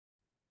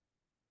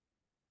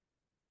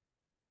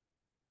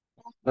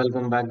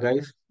Welcome back,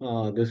 guys.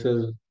 This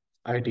is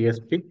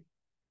ITSP.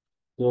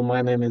 So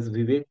my name is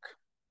Vivek.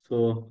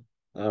 So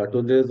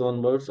today's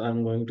onwards,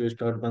 I'm going to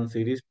start one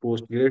series,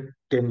 post-grade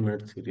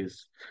 10-minute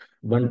series.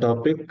 One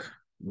topic,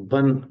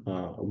 one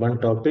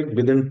topic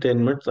within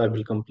 10 minutes I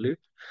will complete.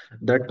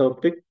 That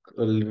topic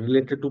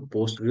related to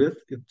Postgres,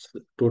 it's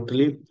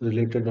totally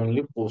related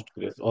only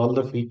Postgres. All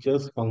the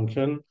features,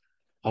 function,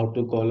 how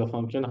to call a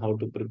function, how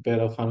to prepare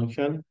a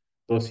function,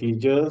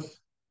 procedures,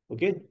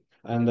 okay,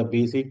 and the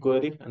basic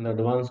query and the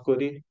advanced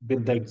query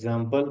with the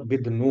example,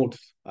 with the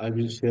notes I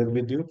will share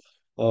with you.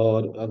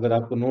 और अगर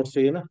आपको notes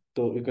चाहिए ना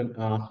तो you can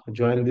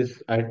join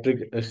this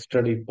iTrick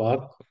study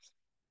park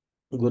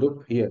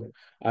group here.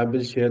 I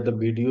will share the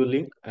video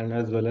link and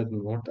as well as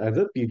note as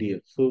a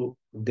PDF. So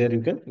there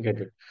you can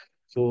get it.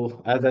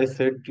 So as I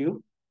said to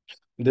you,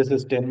 this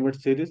is 10-minute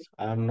series.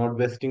 I am not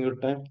wasting your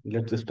time.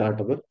 Let's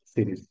start our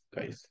series,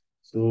 guys.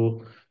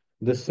 So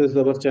this is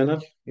our channel.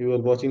 You are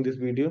watching this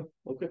video.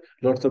 Okay.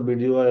 Lots of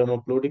video I am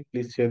uploading.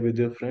 Please share with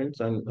your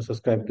friends and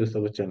subscribe to this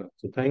our channel.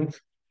 So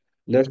thanks.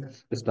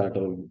 Let's start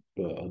our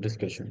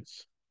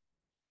discussions.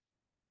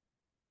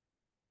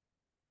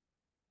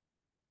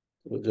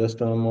 So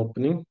just I'm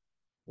opening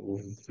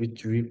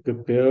which we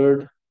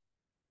prepared.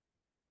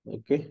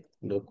 Okay.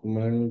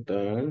 Document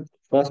and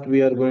first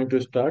we are going to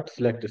start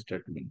select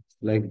statement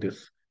like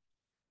this.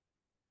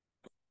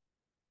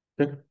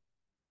 Okay.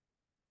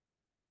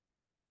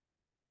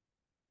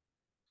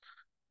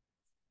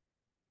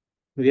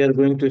 We are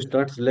going to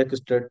start select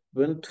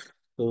statement.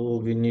 So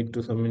we need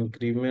to some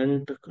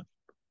increment.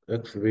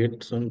 Let's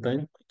wait some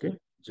time. Okay.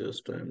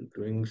 Just I'm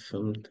doing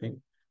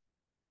something.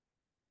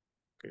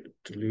 Okay.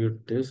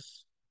 Delete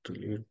this.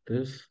 Delete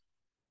this.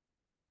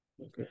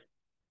 Okay.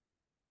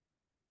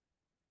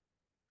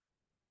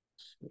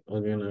 So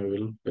again, I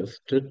will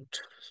paste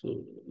it.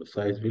 So the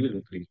size will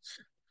increase.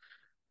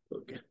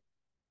 Okay.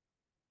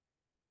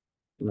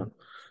 Now,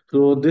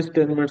 so this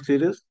 10-minute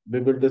series, we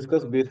will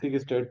discuss basic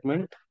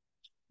statement,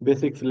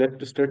 basic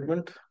select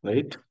statement,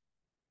 right?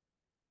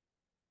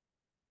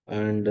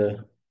 And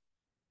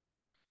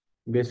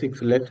basic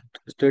select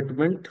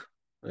statement,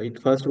 right?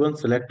 First one,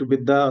 select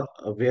with the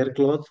where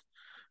clause.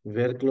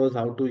 Where clause,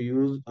 how to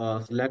use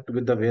select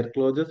with the where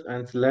clauses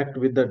and select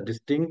with the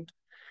distinct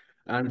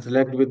and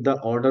select with the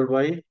order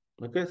by,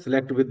 okay?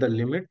 Select with the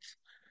limits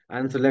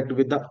and select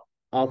with the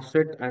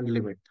offset and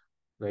limit,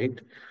 right?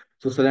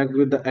 So select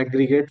with the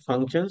aggregate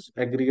functions.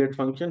 Aggregate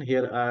function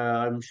here,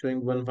 I'm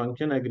showing one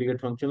function, aggregate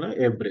function,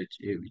 average,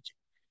 AVG.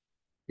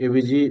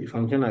 AVG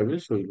function, I will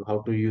show you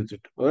how to use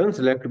it. Or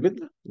select with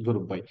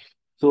group by.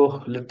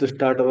 So let's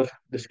start our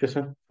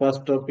discussion.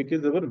 First topic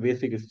is our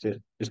basic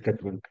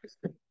statement.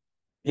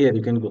 Here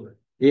you can go.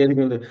 Here you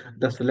can go.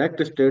 The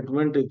select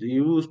statement is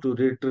used to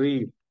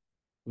retrieve.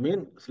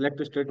 Mean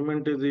select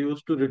statement is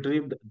used to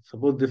retrieve.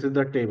 Suppose this is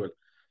the table,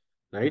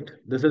 right?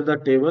 This is the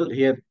table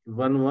here.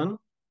 1110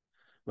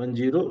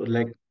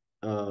 like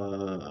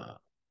uh,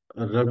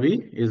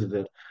 Ravi is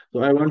there.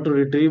 So I want to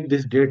retrieve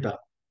this data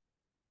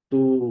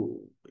to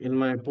in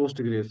my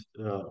Postgres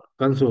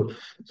console.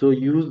 So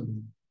use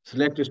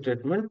select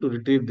statement to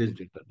retrieve this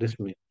data. This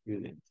means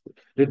using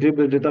retrieve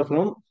the data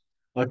from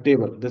a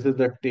table. This is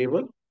the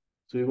table.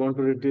 So you want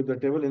to retrieve the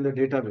table in the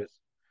database.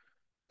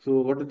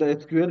 So what is the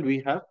SQL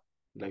we have?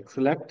 Like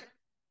select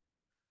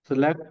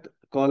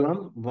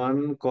column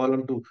one,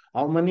 column two.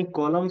 How many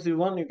columns you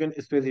want? You can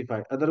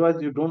specify.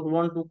 Otherwise, you don't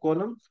want two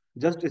columns.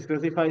 Just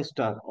specify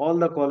star. All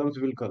the columns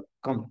will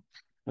come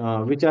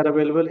which are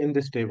available in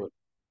this table.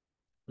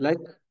 Like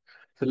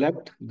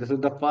select, this is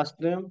the first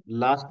name,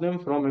 last name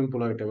from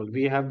employee table.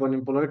 We have one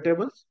employee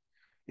tables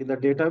in the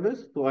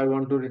database. So I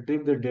want to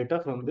retrieve the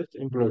data from this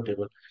employee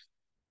table.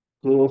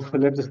 So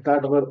let's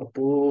start our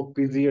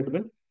PG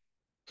admin.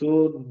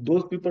 So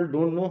those people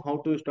don't know how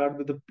to start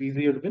with the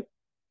PG admin.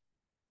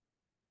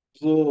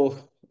 So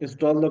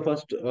install the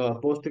first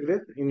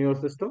Postgres in your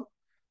system.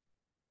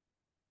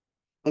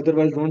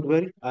 Otherwise, don't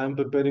worry. I am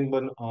preparing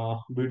one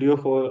video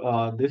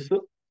for this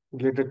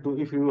related to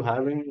if you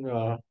having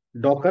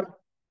Docker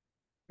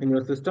in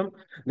your system,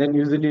 then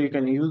usually you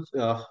can use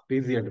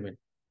PG admin.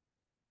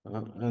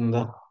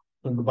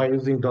 By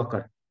using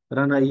Docker.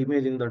 Run an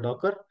image in the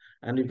Docker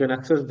and you can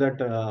access that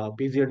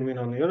PG admin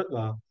on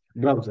your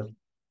browser.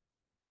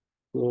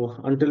 So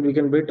until we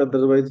can wait,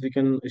 otherwise we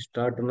can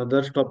start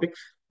another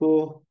topics.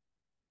 So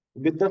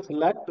with the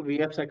select, we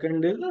have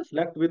second is the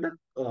select with the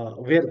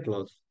where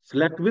clause.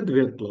 Select with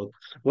where clause.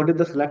 What is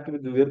the select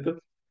with where clause?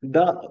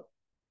 The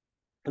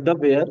the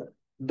where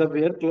the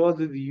where clause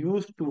is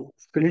used to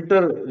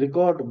filter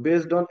record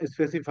based on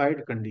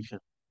specified condition,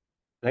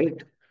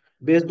 right?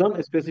 Based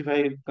on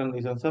specified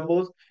condition.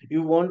 Suppose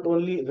you want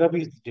only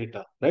Ravi's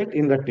data, right?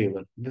 In the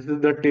table. This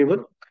is the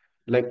table.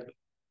 Like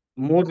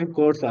more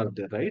records are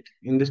there, right?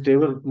 In this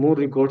table, more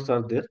records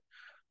are there.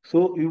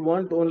 So you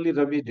want only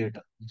Ravi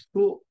data.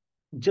 So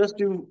just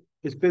you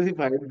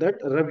specify that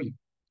Ravi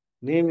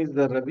name is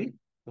the Ravi.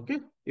 Okay.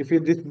 If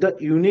it is the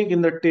unique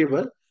in the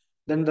table,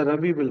 then the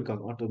Ravi will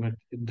come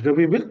automatically.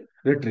 Ravi will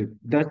retrieve.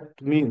 That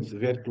means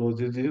where clause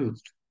is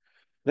used.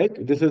 Like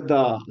this is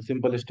the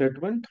simple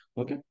statement,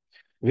 okay,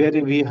 where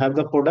we have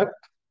the product.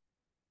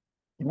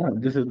 Yeah,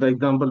 this is the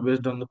example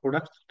based on the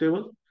products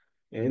table.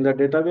 In the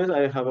database,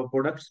 I have a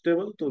products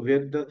table. So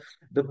where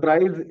the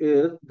price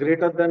is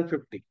greater than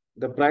 50.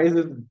 The price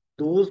is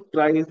those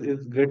price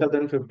is greater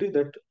than 50.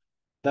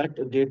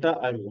 That data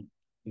I want.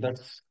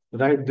 That's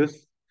write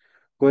this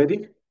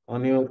query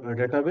on your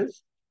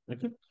database.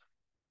 Okay.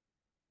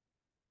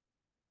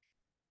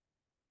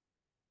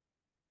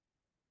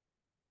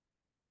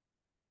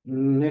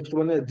 Next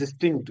one is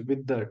distinct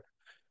with that.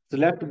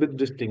 Select with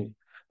distinct.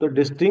 So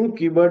distinct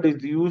keyword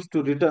is used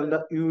to return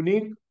the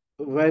unique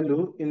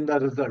value in the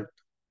result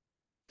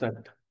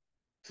set.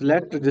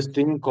 Select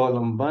distinct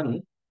column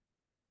 1,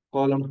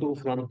 column 2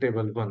 from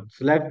table 1.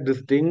 Select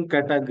distinct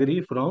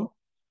category from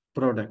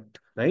product,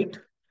 right?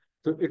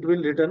 So it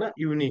will return a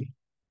unique,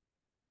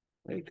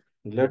 right?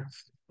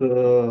 Let's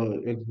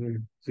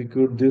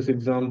execute these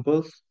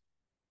examples.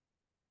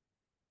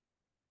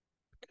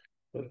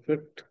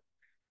 Perfect.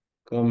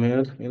 Come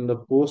here in the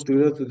post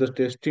areas with the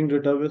testing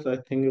database. I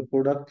think a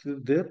product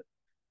is there.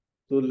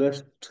 So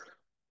let's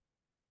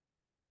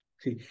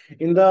see.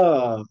 In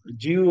the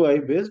GUI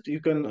based,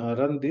 you can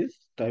run this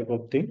type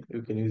of thing.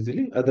 You can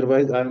easily.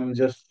 Otherwise, I'm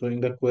just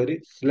showing the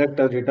query. Select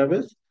a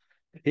database.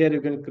 Here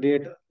you can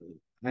create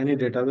any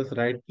database.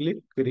 Right click,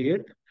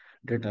 create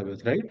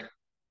database. Right,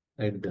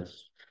 like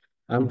this.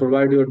 And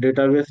provide your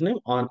database name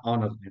on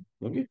owner name.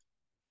 Okay,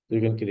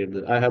 you can create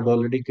this. I have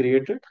already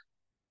created.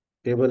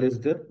 Table is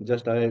there.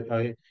 Just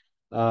I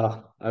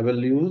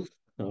will use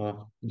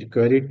the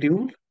query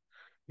tool.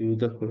 Use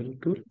the query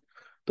tool.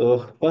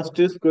 So first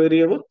is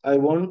queryable. I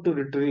want to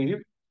retrieve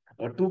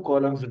two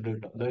columns of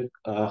data. Like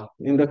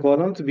in the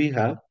columns we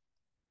have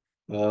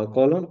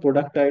column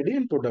product ID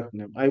and product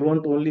name. I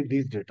want only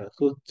these data.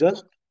 So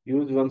just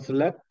use one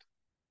select,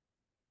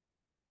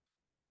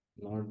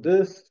 not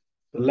this.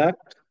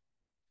 Select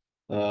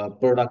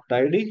product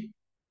ID,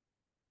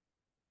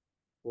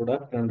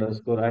 product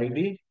underscore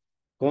ID,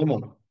 comma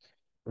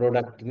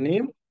product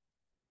name,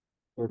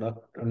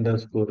 product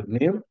underscore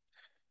name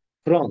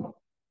from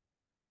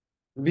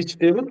which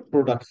table?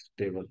 Products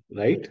table,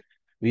 right?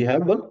 We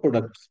have one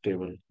products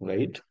table,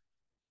 right?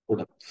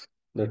 Products.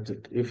 That's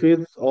it. If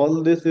it's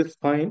all this is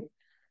fine,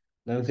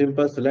 then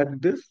simple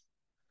select this.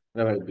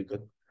 Right,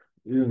 because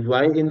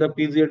why in the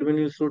PZ admin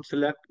you should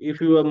select if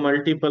you have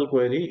multiple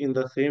query in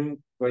the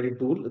same query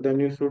tool, then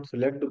you should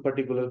select the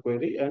particular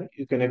query and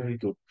you can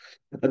execute.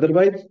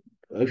 Otherwise,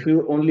 if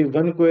you only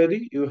one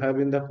query you have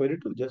in the query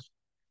tool, just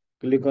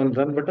click on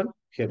run button.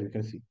 Here you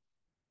can see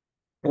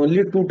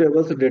only two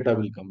tables of data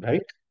will come,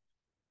 right?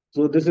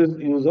 So this is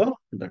use of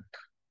that.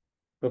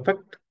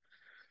 Perfect.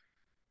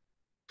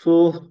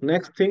 So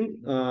next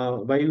thing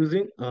by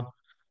using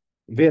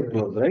where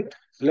clause, right?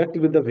 Select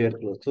with the where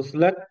clause. So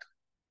select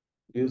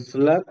you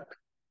select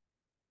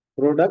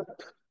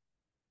product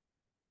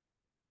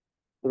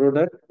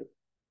product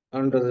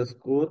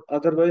underscore.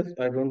 Otherwise,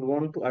 I don't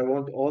want to. I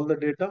want all the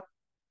data.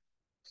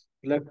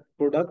 Select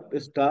product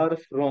star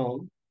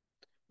from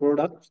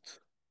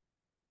products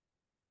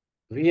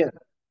where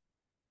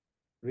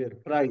where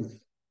price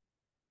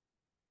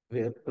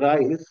where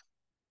price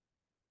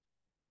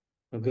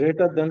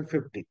greater than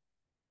 50,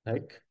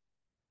 right?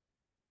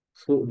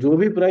 So जो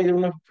भी price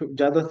अपना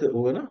ज्यादा से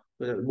होगा ना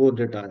वो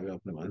data आएगा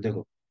अपने पास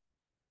देखो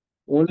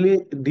only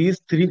these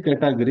three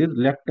categories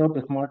laptop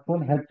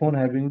smartphone headphone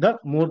having the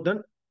more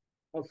than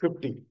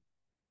 50,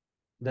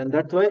 then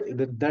that's why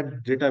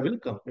that data will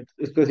come. It's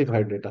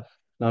specified data.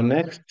 Now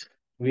next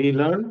we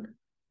learned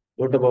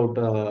what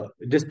about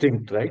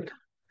distinct, right?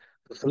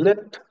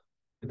 Select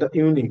the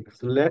unique,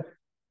 select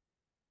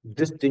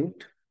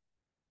distinct.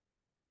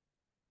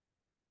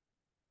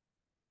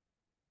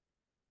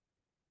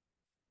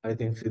 I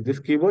think see this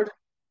keyword,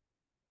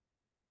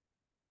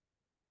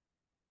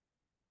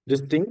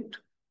 distinct.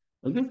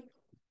 Okay.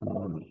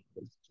 Um,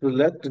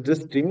 Select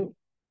distinct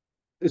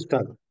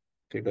star.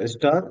 Take a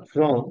star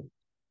from,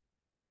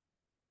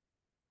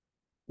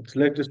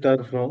 select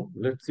star from,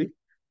 let's see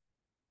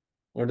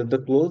what is the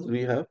clause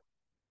we have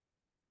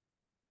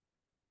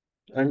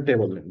and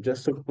table name.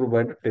 Just to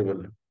provide a table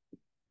name.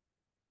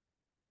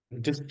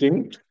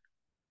 Distinct,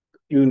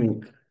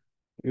 unique,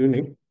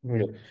 unique.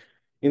 Here.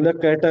 In the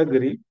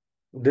category,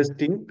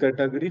 distinct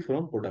category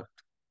from product.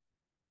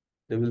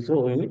 They will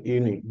show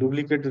unique.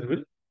 Duplicate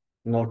will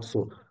not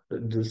show.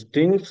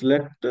 Distinct,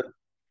 select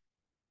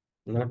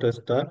not a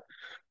star.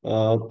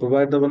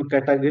 Provide the one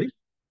category.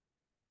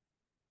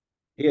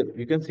 Here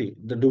you can see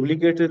the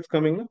duplicate is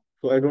coming up.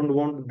 So I don't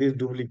want these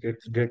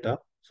duplicates data.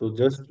 So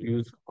just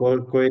use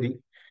call query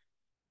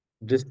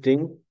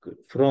distinct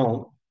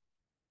from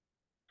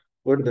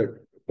what the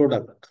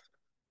product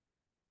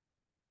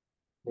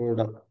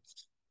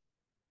products,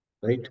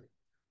 right?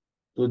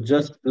 So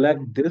just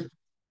select this.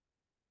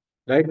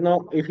 Right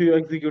now, if you are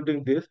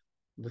executing this,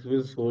 this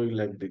will show you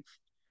like this.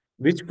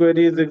 Which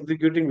query is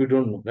executing, we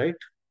don't know, right?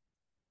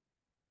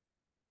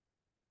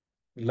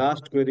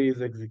 Last query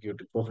is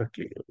executed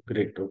perfectly.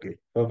 Great. Okay.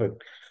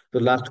 Perfect. The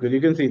last query,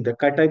 you can see the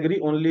category,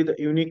 only the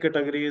unique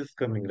category is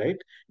coming, right?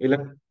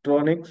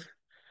 Electronics,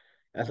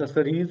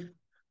 accessories,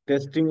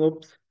 testing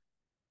ops,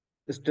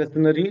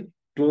 stationery,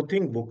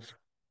 clothing, books.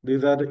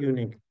 These are the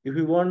unique. If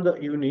you want the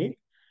unique,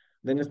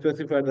 then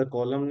specify the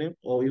column name,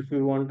 or if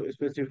you want to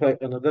specify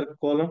another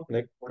column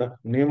like product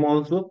name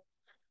also,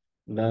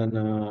 then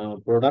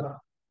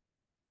product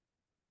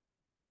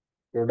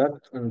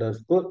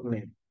underscore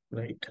name.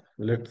 Right.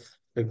 Let's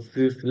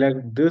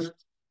select this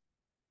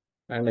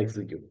and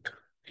execute.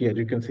 Here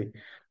you can see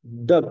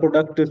the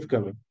product is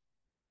coming.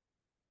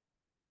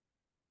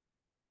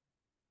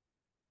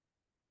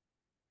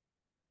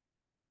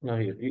 Now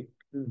here,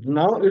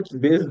 now it's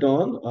based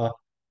on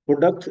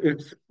products.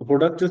 It's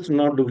product is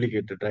not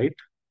duplicated, right?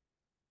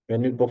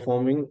 When you're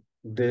performing,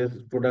 this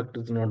product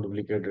is not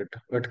duplicated,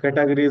 but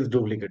category is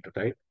duplicated,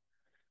 right?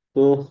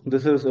 So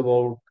this is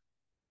about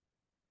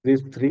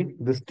these three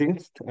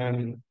distinct.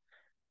 And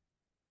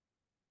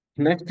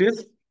next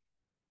is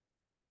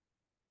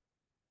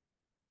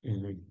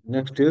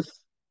next is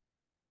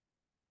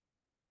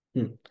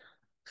hmm,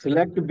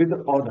 select with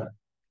order.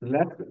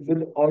 Select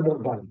with order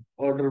by.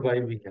 Order by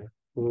we have.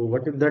 So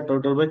what is that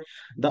order by?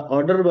 The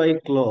order by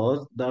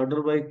clause. The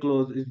order by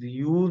clause is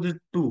used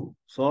to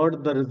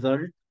sort the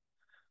result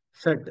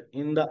set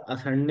in the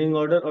ascending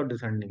order or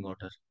descending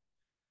order.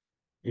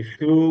 If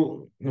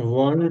you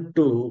want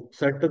to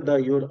set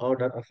your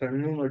order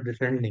ascending or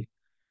descending,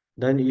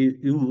 then you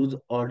use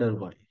order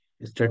by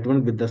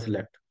statement with the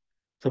select.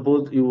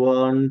 Suppose you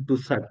want to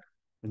set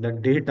the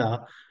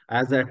data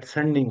as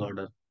ascending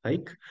order,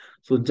 right?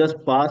 So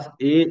just pass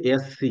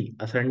ASC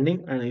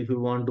ascending, and if you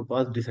want to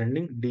pass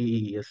descending,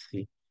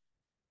 DESC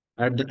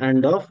at the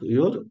end of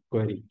your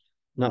query.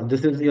 Now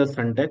this is your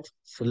syntax.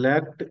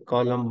 Select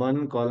column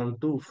 1, column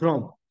 2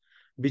 from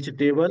which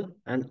table,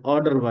 and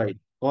order by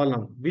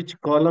column, which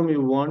column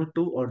you want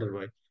to order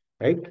by,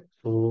 right?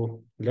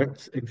 So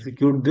let's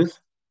execute this.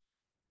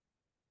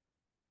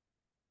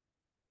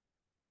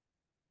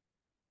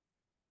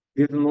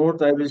 These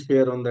notes I will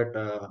share on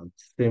that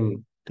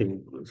same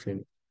thing,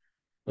 same.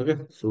 Okay,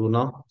 so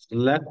now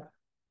select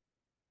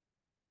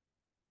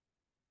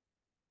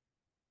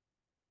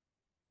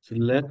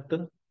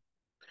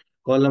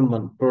column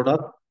 1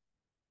 product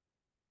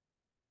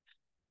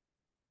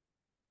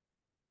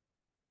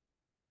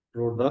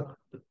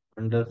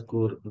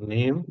underscore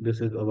name.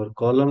 This is our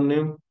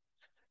column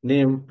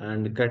name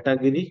and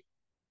category.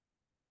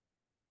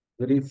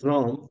 Query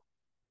from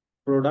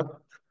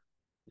product,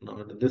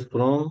 not this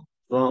from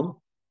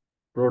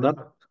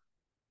products.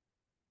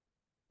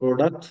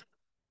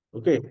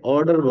 Okay,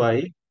 order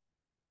by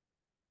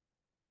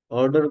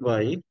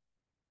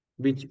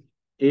which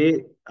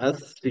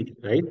ASC,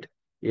 right?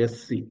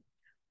 SC.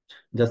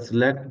 Just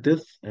select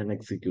this and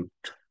execute.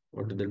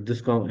 What is that?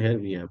 This here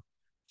we have.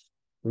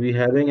 We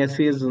having SC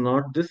is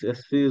not this.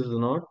 SC is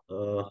not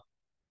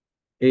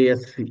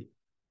ASC.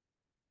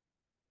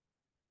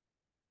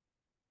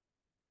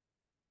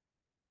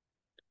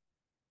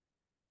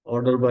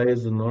 Order by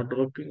is not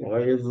working. Why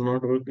is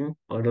not working?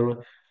 Order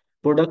by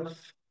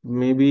products.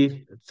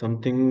 Maybe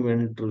something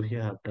went to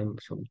here. Have done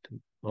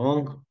something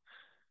wrong.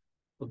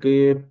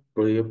 Okay,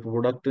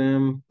 product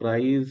name,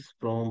 price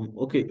from.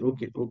 Okay.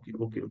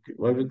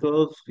 Why?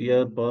 Because we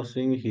are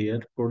passing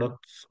here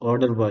products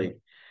order by.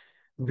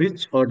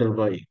 Which order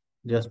by?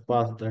 Just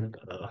pass that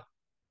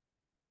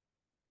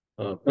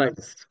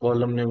price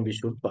column name we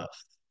should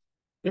pass.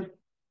 Okay,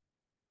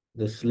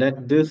 just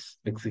select this,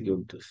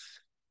 execute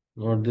this.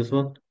 Not this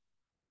one.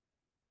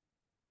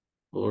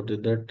 What is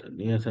that?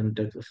 Near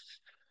syntax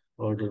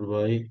order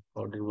by.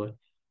 Not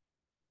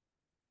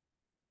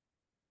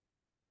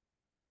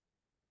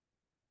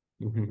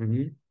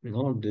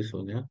this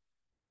one, yeah.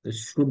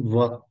 This should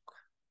work.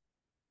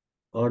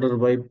 Order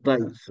by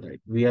price,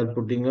 right? We are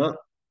putting a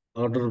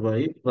order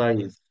by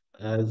price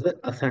as a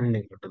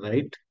ascending order,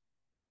 right?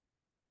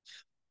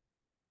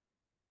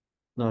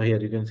 Now here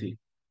you can see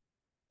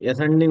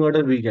ascending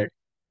order we get.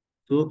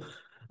 So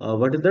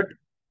what is that?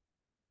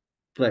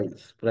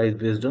 Price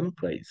based on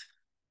price.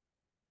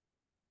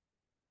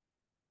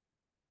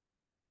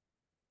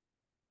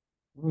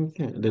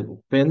 Okay,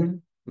 देखो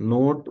pen,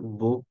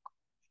 notebook,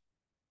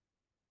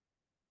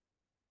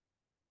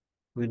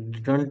 we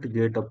didn't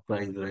get a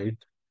price, right?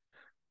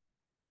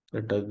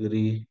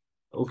 Category.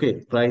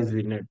 Okay, price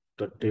we need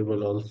the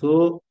table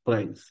also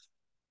price.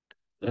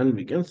 Then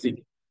we can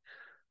see.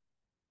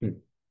 Hmm.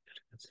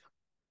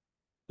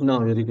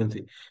 Now here you can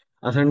see.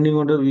 Ascending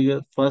order we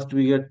get first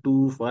we get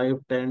 2,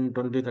 5, 10,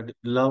 20, 30.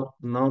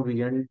 Now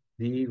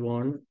we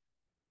want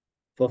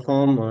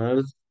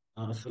performers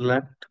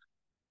select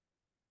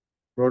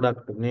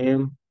product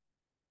name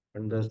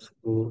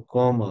underscore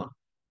comma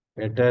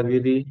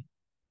category,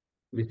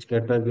 which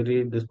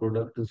category this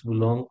product is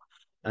belong,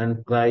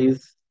 and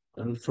price,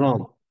 and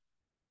from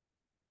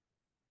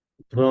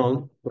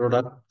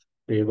product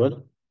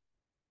table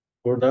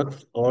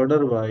products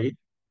order by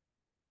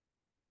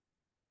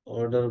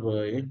order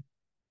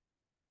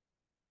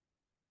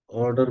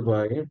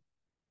by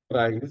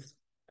price,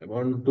 I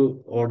want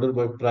to order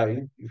by price.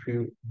 If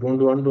you don't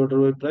want to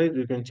order by price,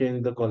 you can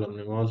change the column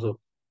name also.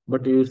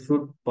 But you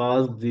should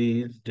pass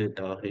these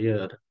data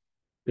here.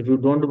 If you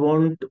don't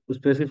want to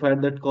specify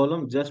that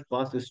column, just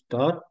pass a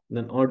star,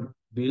 then all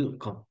will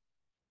come.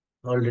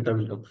 All data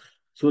will come.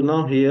 So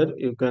now here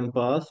you can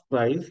pass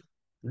price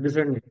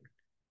descending,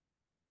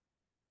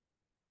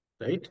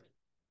 right?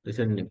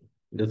 Descending.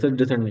 This is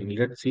descending.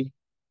 Let's see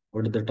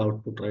what is that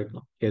output right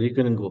now. Here you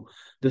can go.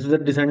 This is a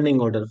descending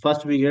order.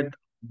 First we get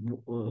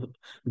uh,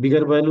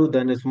 bigger value,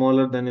 then a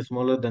smaller, then a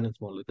smaller, then a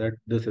smaller. That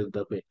this is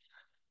the way.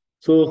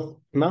 So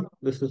now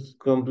this is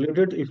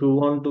completed. If you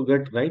want to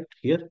get right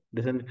here,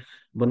 descend.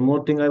 One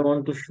more thing I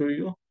want to show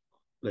you,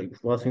 like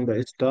passing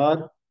the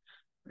star,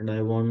 and I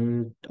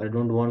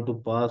don't want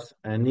to pass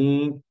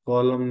any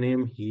column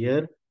name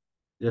here.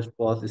 Just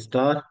pass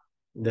star.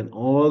 Then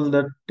all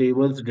the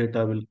tables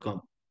data will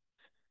come,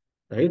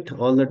 right?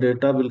 All the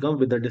data will come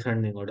with the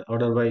descending order.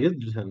 Order by is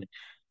descending.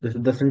 This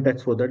is the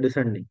syntax for the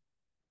descending.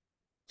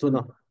 So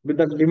now with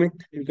the limit,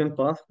 you can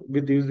pass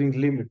with using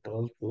limit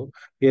also.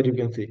 Here you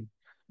can see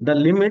the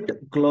limit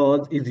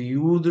clause is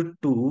used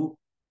to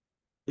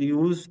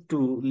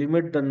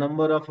limit the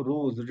number of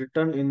rows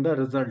written in the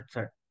result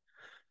set.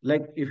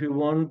 Like if you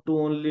want to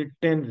only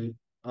 10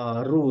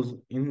 rows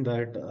in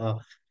that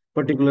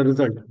particular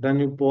result, then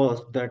you pass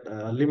that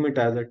limit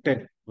as a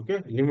 10.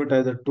 Okay, limit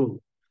as a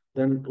 2.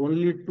 Then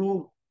only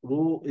 2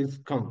 row is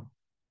come,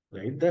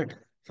 right? That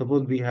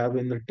suppose we have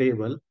in the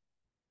table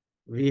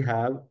we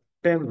have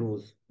 10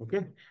 rows,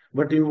 okay,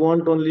 but you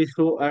want only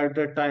show at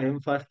a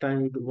time, first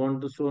time you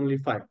want to show only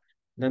 5,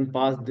 then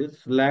pass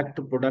this select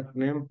product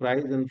name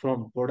price and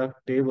from product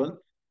table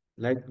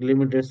like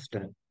limited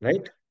time,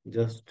 right?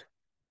 Just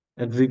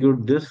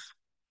execute this.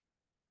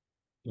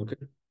 Okay,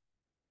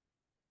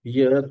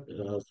 here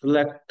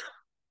select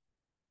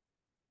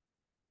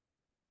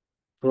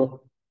from,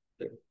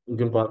 you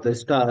can pass the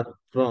star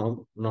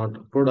from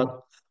not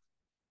products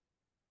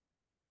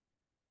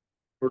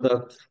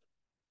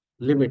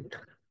limit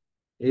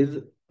is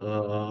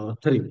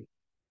 3.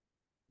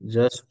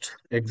 Just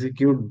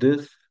execute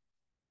this.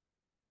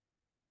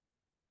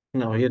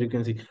 Now here you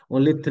can see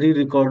only 3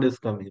 record is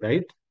coming,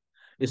 right?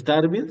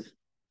 Star means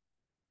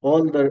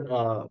all the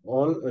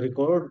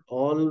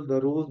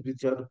rows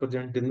which are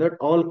present in that,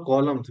 all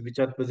columns which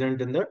are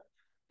present in that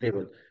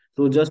table.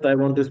 So just I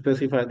want to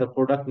specify the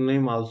product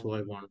name also.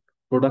 I want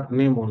product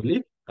name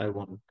only. I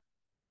want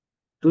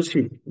to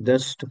see.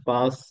 Just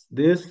pass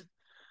this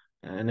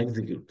and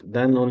execute.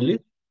 Then only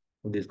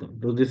this come.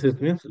 So this is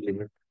means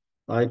limit.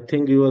 I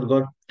think you have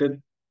got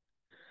it.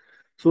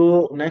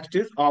 So next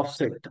is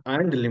offset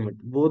and limit.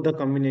 Both the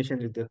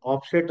combination is there.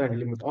 Offset and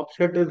limit.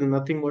 Offset is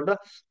nothing but a,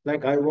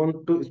 like I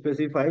want to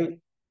specify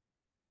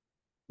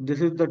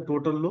this is the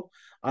total low.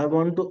 I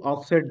want to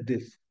offset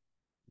this.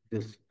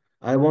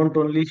 I want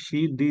only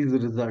see these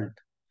result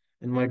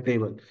in my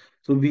table.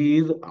 So we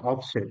use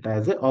offset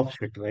as a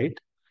offset, right?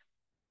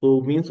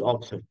 So means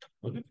offset.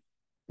 Okay.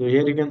 So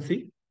here you can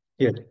see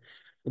here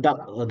the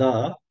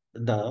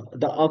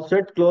the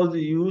offset clause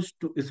used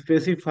to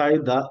specify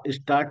the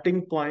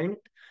starting point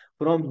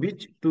from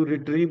which to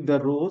retrieve the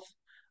rows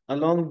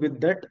along with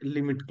that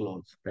limit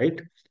clause,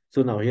 right?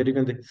 So now here you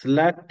can say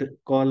select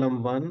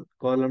column 1,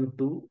 column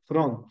 2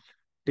 from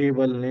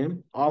table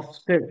name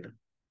offset.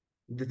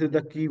 This is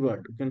the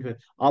keyword. You can say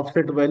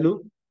offset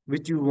value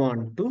which you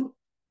want to,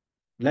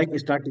 like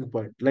starting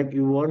point. Like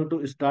you want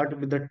to start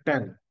with the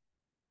 10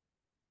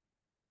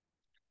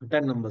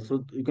 numbers.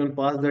 So you can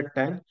pass that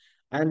 10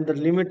 and the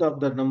limit of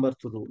the numbers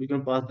to row. You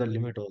can pass the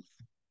limit also.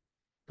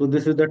 So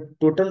this is the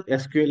total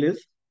SQL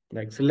is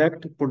like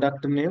select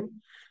product name,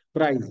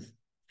 price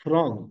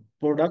from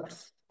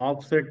products,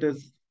 offset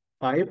is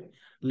 5,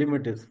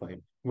 limit is 5.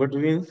 What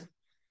means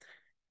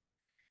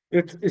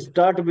it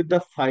start with the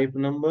 5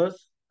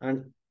 numbers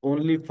and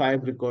only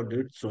 5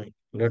 recorded showing.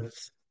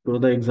 Let's go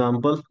the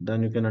example,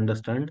 then you can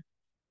understand.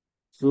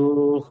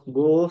 So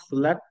go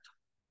select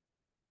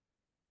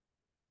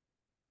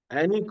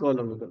any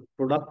column,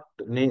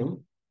 product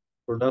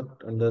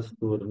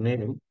underscore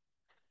name,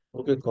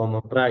 okay,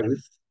 comma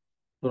price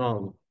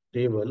from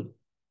table,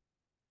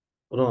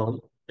 from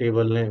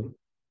table name,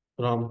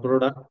 from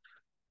products,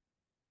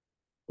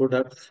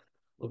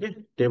 okay,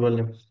 table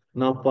name.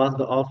 Now pass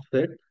the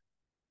offset,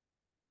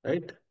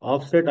 right?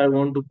 Offset I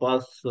want to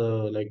pass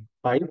like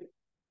 5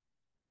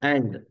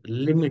 and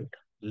limit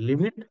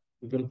you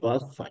can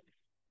pass 5.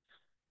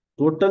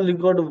 Total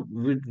record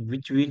with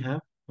which we have,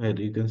 where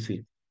you can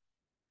see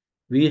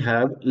we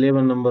have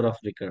 11 number of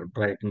record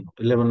right now.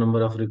 11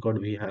 number of record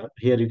we have.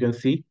 Here you can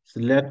see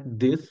select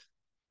this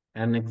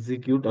and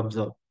execute,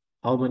 observe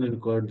how many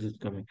records is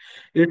coming.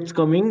 It's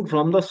coming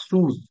from the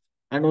shoes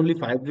and only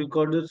 5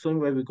 records is showing.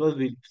 Why? Because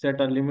we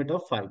set a limit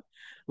of 5.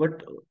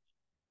 But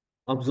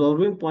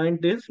observing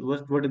point is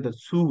what is the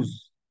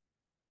shoes?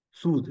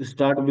 Shoes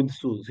start with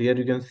shoes. Here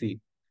you can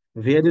see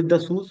where is the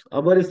shoes?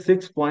 Our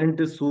 6 point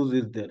is shoes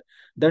is there.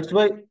 That's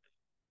why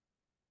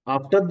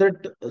after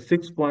that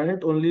 6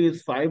 point only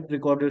is 5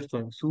 recorded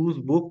showing. Shoes,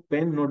 book,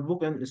 pen,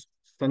 notebook, and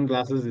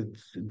sunglasses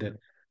is there,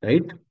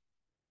 right?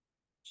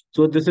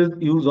 So this is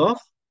use of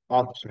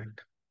offset.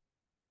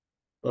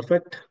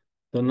 Perfect.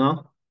 So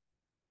now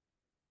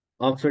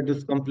offset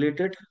is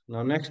completed.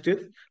 Now next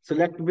is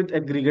select with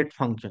aggregate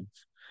functions.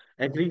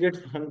 Aggregate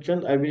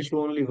functions, I will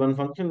show only one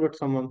function, but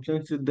some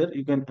functions is there.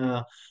 You can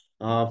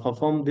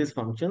perform these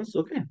functions.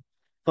 Okay.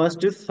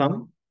 First is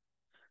sum,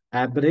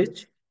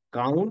 average,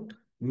 count,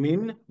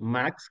 min,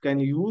 max can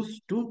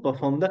use to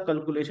perform the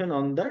calculation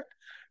on that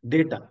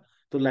data.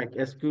 So like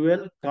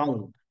SQL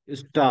count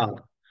star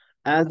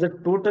as the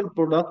total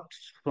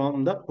products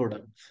from the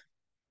products.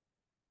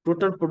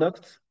 Total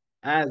products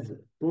as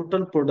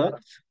total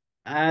products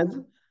as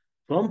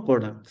from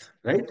products,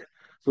 right?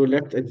 So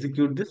let's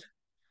execute this.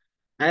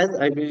 As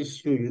I will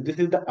show you, this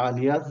is the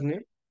alias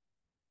name.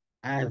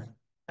 As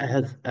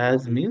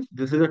as means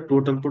this is the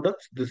total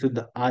products. This is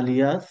the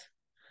alias.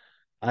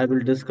 I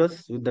will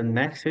discuss with the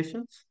next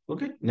sessions.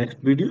 Okay, next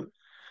video.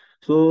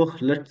 So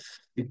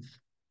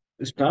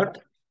start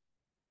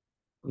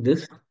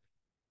this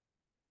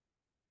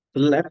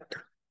select,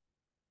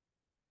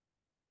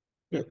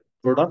 okay,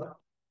 product.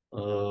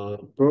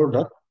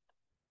 Product.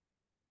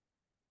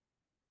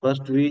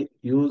 First we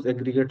use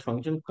aggregate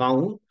function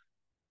count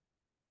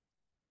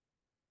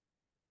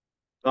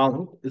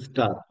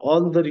star.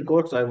 All the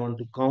records I want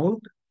to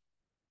count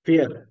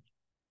here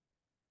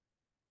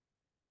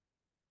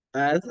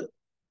as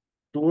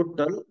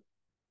total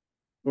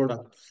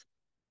products.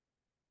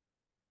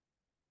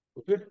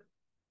 Okay,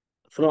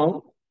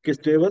 from kiss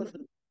tables,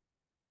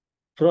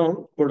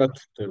 from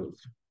products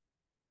tables,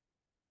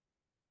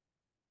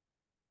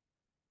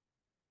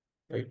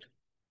 right?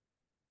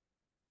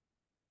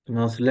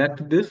 Now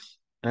select this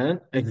and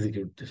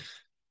execute this.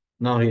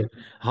 Now here,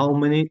 how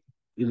many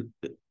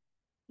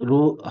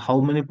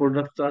how many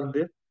products are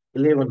there?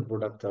 11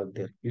 products are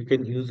there. You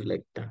can use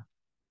like that,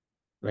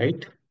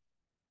 right?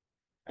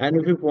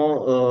 And if you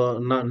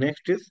now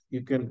next is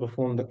you can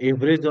perform the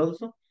average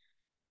also.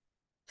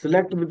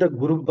 Select with the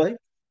group by.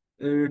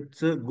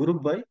 It's a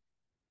group by,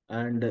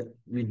 and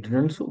we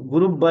didn't. So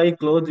group by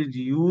clause is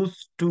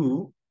used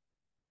to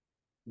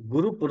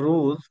group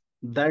rows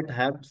that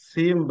have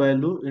same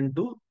value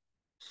into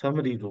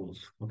summary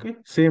rows. Okay,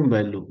 same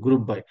value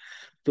group by.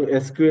 So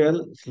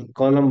SQL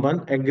column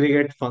one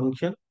aggregate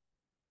function.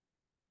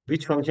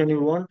 Which function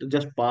you want?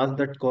 Just pass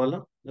that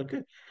column.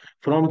 Okay,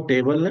 from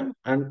table name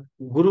and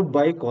group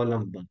by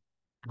column one.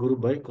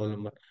 Group by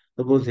column one.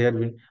 Suppose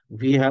here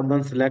we have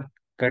one select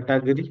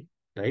category,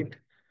 right?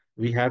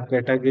 We have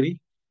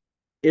category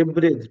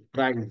average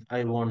price.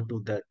 I want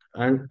to that,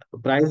 and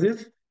price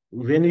is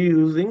when you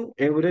using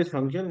average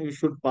function, you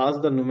should pass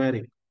the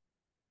numeric.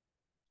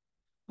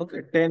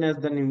 Okay, 10 as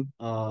the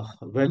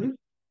value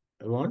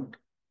I want.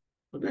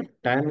 Okay,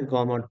 10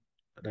 comma,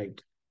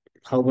 right.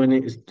 How many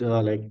is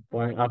like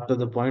point after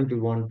the point we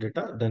want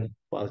data, then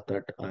pass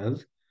that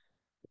as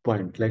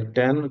point like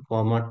 10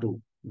 comma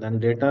 2. Then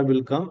data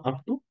will come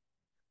up to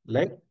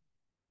like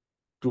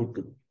 2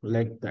 2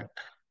 like that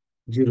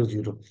 0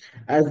 0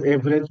 as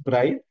average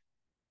price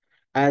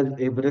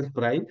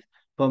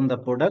from the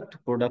product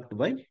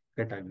by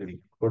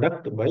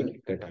product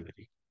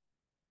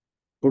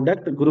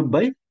group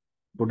by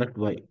product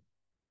by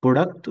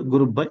product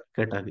group by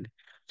category.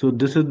 So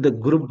this is the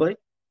group by.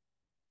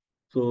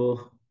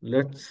 So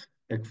let's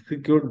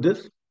execute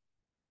this.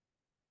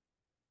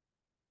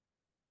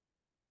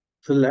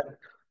 Select,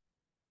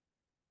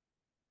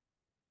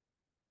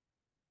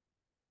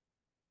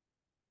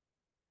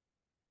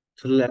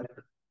 select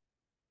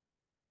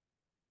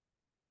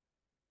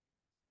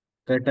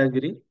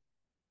category,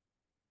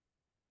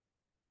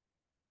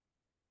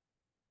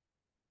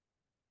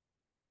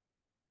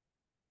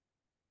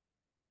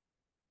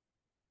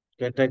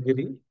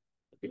 category,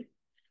 okay,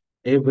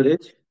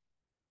 average,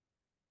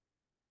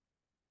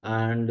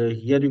 and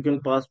here you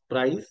can pass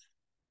price.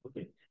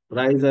 Okay,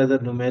 price as a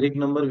numeric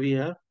number we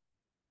have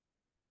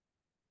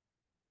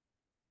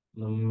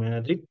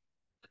numeric,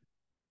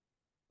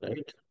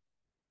 right?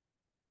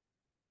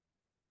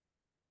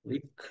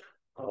 Week,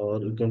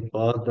 or you can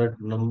pass that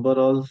number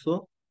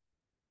also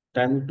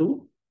 10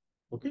 to,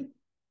 okay,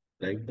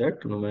 like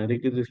that.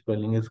 Numeric is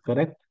spelling is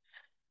correct.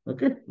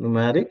 Okay,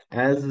 numeric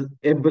as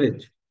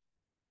average,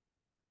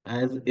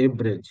 this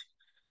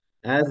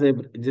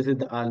is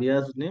the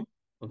alias name.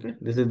 Okay,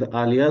 this is the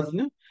alias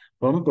name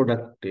from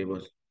product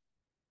table.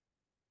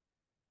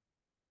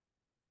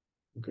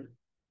 Okay,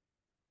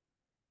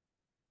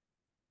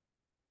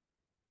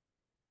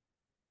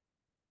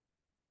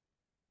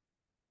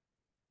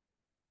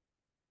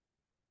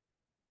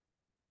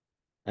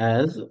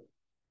 as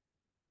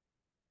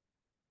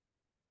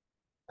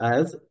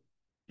as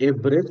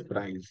average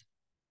price.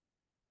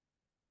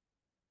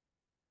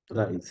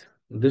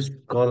 This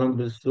column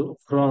is to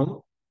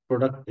from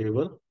products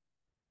table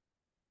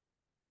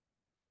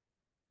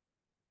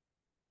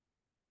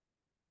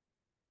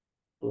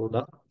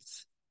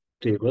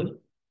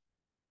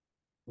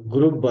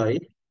group by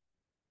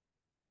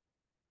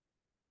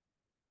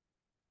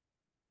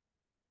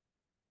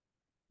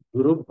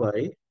group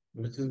by,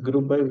 which is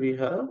group by we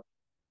have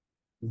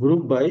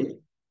group by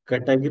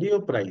Category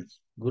or price?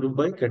 Group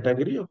by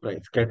category or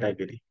price?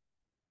 Category,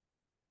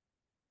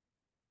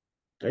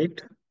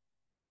 right?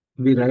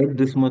 We write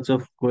this much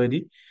of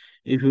query.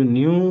 If you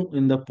new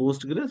in the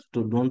Postgres,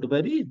 so don't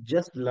worry,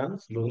 just learn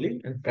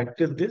slowly and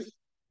practice this.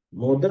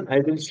 More than I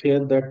will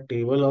share that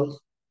table also,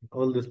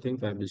 all these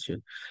things I will share.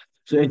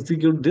 So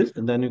execute this,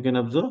 and then you can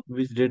observe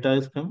which data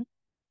is coming.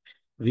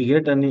 We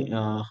get any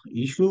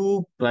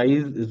issue,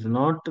 price is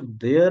not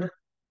there.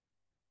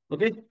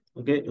 Okay,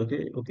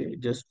 okay.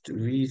 Just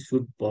we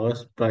should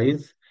pass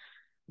price,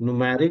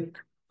 numeric,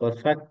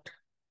 perfect.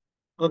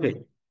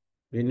 Okay,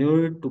 we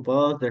need to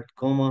pass that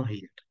comma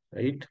here,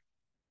 right?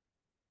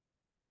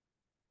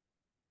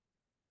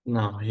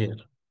 Now here.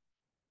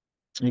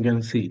 You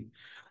can see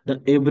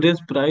the average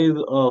price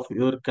of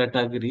your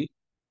category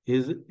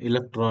is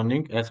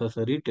electronic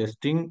accessory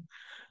testing,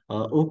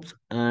 oops,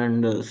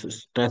 and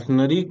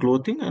stationery,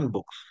 clothing, and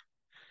books.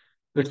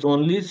 It's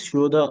only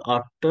show the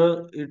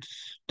after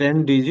it's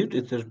 10 digit,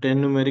 it's a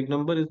 10 numeric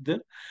number is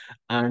there,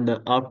 and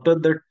after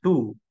the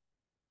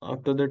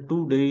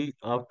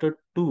after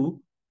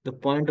two, the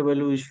point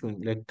value is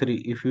showing like three.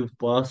 If you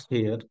pass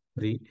here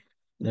three,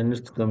 then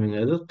it's coming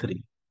as a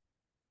three.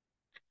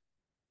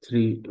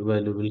 Three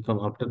value will come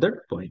after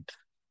that point.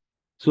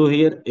 So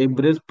here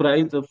average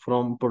price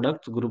from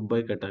products group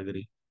by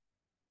category.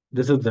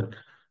 This is that.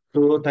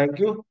 So thank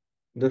you.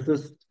 This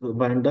is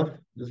wind up.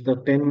 This is the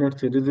 10-minute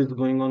series is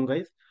going on,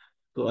 guys.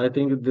 So I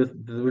think this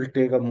will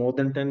take a more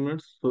than 10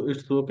 minutes. So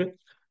it's okay.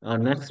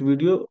 Next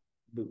video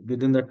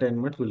within the 10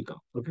 minutes will come.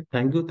 Okay.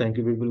 Thank you. Thank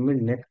you. We will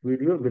meet next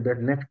video with that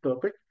next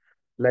topic.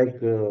 Like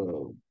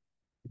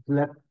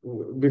select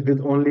with this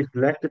only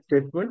select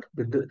statement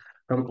with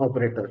some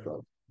operators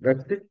also.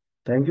 That's it.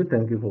 Thank you.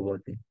 Thank you for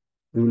watching.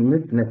 We will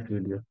meet next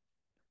video.